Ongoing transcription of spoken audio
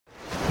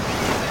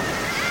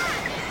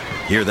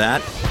Hear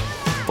that?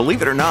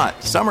 Believe it or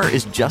not, summer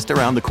is just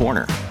around the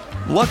corner.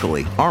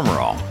 Luckily, Armor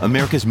All,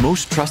 America's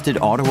most trusted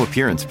auto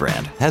appearance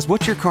brand, has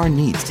what your car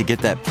needs to get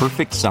that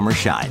perfect summer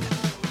shine.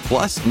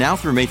 Plus, now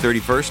through May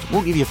 31st,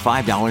 we'll give you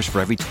 $5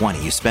 for every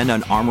 $20 you spend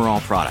on Armor All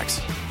products.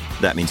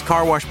 That means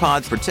car wash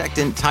pods,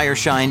 protectant, tire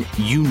shine,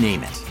 you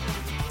name it.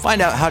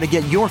 Find out how to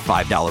get your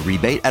 $5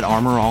 rebate at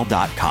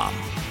armorall.com.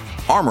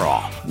 Armor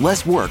All,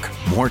 less work,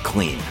 more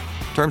clean.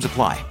 Terms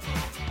apply.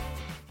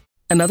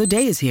 Another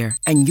day is here,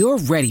 and you're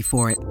ready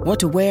for it. What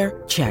to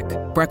wear? Check.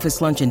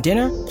 Breakfast, lunch, and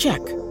dinner? Check.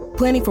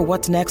 Planning for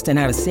what's next and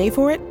how to save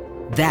for it?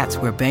 That's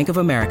where Bank of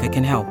America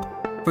can help.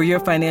 For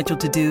your financial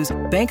to-dos,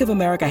 Bank of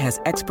America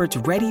has experts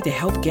ready to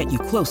help get you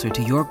closer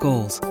to your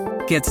goals.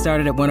 Get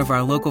started at one of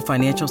our local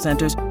financial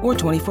centers or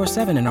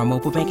 24/7 in our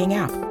mobile banking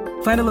app.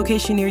 Find a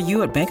location near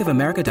you at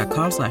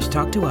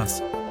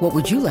bankofamerica.com/talktous. What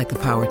would you like the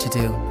power to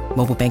do?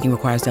 Mobile banking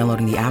requires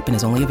downloading the app and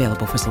is only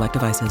available for select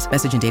devices.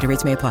 Message and data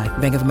rates may apply.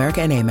 Bank of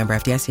America N.A., member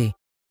FDIC.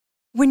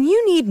 When you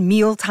need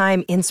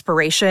mealtime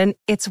inspiration,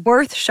 it's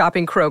worth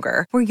shopping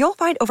Kroger, where you'll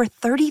find over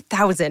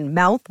 30,000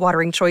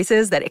 mouth-watering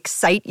choices that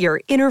excite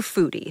your inner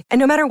foodie. And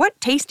no matter what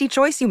tasty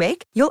choice you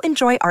make, you'll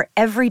enjoy our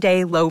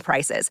everyday low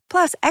prices,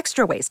 plus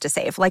extra ways to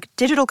save, like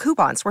digital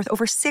coupons worth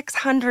over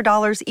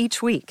 $600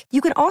 each week. You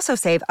can also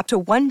save up to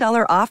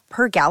 $1 off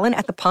per gallon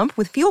at the pump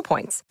with fuel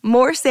points.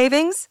 More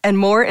savings and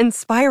more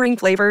inspiring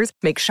flavors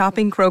make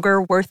shopping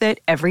Kroger worth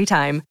it every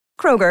time.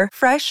 Kroger,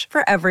 fresh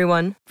for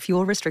everyone.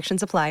 Fuel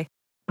restrictions apply.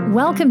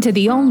 Welcome to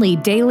the only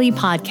daily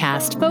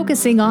podcast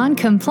focusing on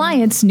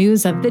compliance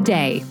news of the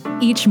day.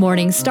 Each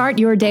morning, start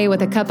your day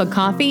with a cup of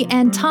coffee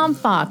and Tom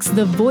Fox,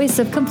 the voice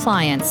of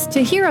compliance,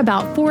 to hear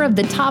about 4 of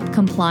the top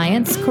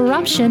compliance,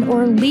 corruption,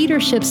 or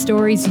leadership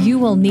stories you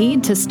will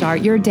need to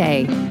start your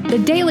day. The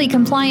Daily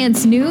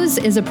Compliance News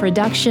is a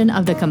production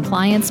of the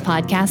Compliance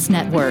Podcast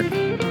Network.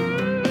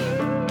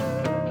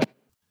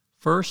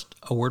 First,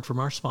 a word from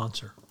our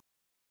sponsor.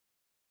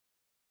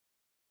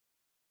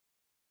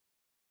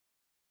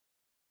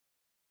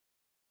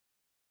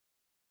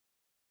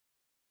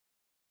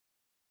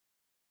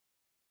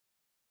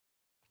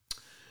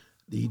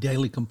 The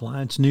Daily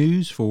Compliance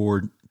News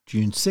for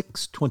June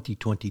 6,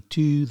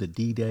 2022, the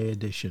D-Day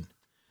edition.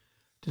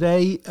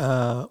 Today,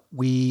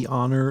 we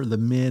honor the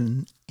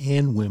men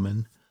and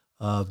women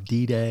of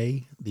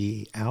D-Day,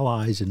 the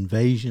Allies'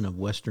 invasion of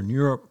Western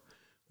Europe,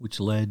 which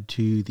led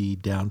to the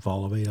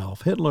downfall of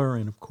Adolf Hitler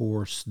and, of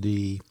course,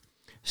 the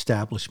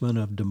establishment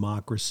of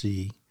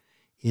democracy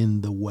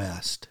in the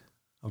West.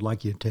 I'd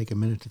like you to take a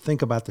minute to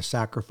think about the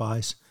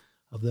sacrifice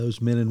of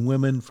those men and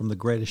women from the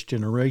greatest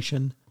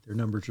generation. Their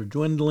numbers are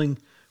dwindling,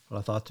 but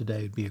I thought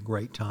today would be a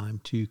great time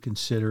to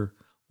consider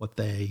what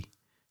they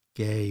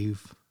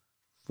gave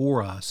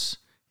for us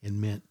and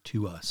meant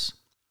to us.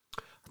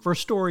 Our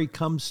first story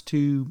comes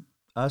to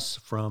us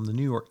from the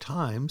New York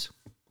Times,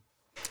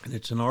 and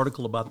it's an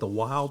article about the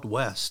Wild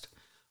West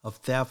of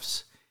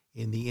thefts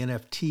in the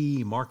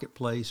NFT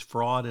marketplace,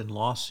 fraud, and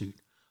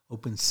lawsuit.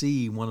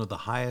 OpenSea, one of the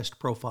highest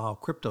profile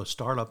crypto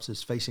startups,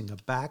 is facing a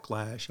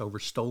backlash over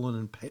stolen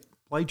and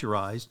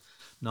plagiarized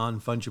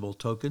non-fungible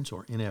tokens,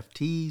 or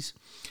NFTs.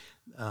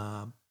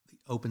 The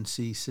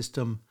OpenSea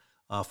system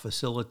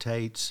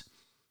facilitates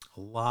a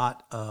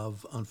lot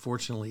of,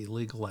 unfortunately,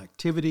 illegal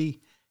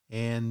activity,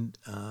 and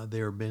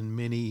there have been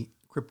many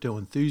crypto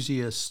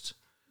enthusiasts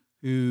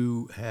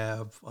who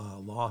have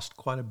lost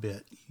quite a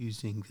bit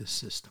using this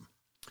system.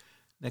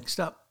 Next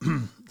up,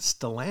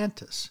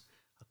 Stellantis,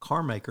 a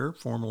car maker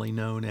formerly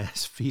known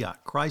as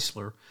Fiat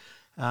Chrysler,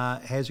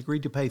 has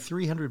agreed to pay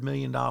 $300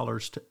 million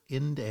to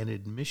end an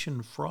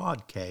admission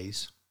fraud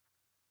case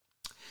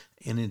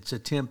in its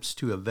attempts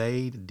to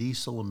evade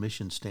diesel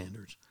emission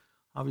standards.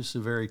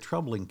 Obviously a very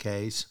troubling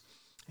case,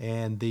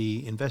 and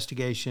the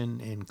investigation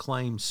and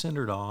claims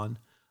centered on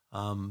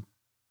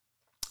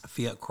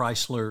Fiat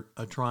Chrysler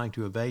trying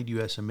to evade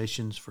U.S.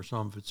 emissions for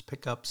some of its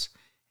pickups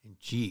and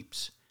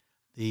Jeeps.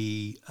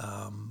 The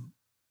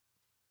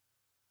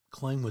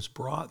claim was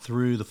brought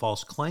through the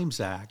False Claims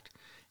Act,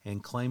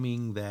 and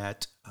claiming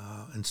that,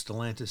 and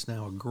Stellantis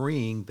now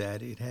agreeing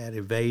that it had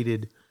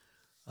evaded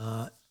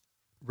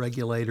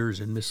regulators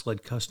and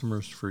misled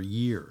customers for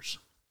years.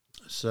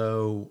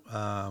 So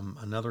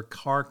another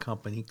car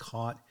company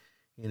caught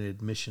in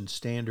admission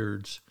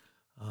standards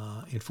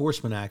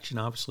enforcement action,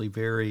 obviously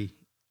very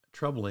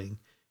troubling,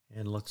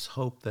 and let's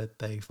hope that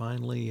they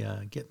finally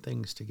get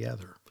things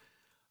together.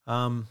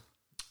 From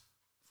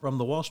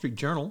the Wall Street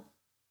Journal,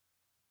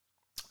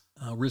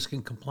 Risk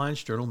and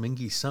Compliance Journal,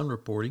 Mingy Sun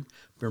reporting,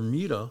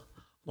 Bermuda,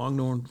 long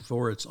known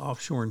for its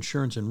offshore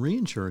insurance and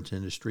reinsurance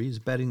industry, is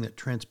betting that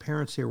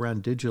transparency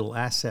around digital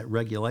asset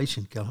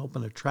regulation can help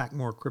and attract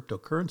more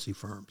cryptocurrency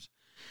firms.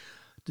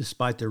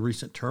 Despite the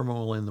recent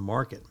turmoil in the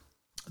market,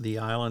 the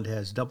island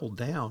has doubled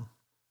down,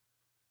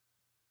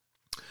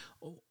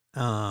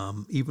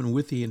 even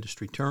with the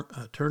industry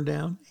turn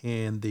down,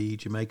 and the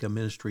Jamaica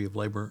Ministry of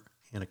Labor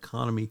and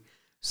Economy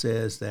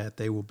says that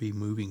they will be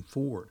moving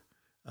forward.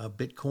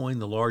 Bitcoin,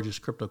 the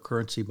largest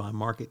cryptocurrency by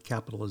market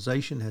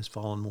capitalization, has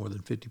fallen more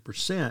than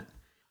 50%.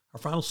 Our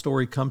final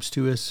story comes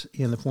to us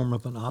in the form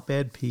of an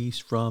op-ed piece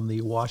from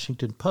the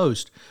Washington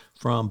Post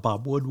from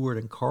Bob Woodward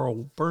and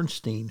Carl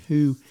Bernstein,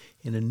 who,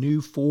 in a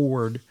new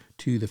foreword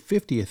to the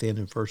 50th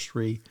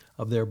anniversary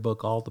of their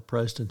book, All the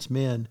President's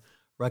Men,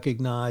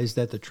 recognize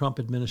that the Trump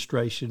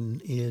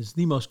administration is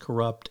the most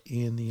corrupt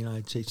in the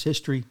United States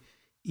history,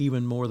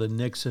 even more than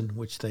Nixon,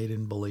 which they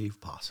didn't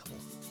believe possible.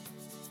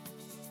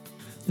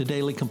 The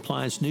Daily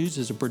Compliance News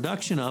is a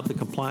production of the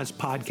Compliance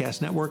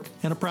Podcast Network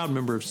and a proud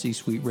member of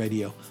C-Suite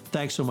Radio.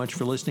 Thanks so much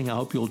for listening. I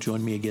hope you'll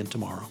join me again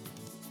tomorrow.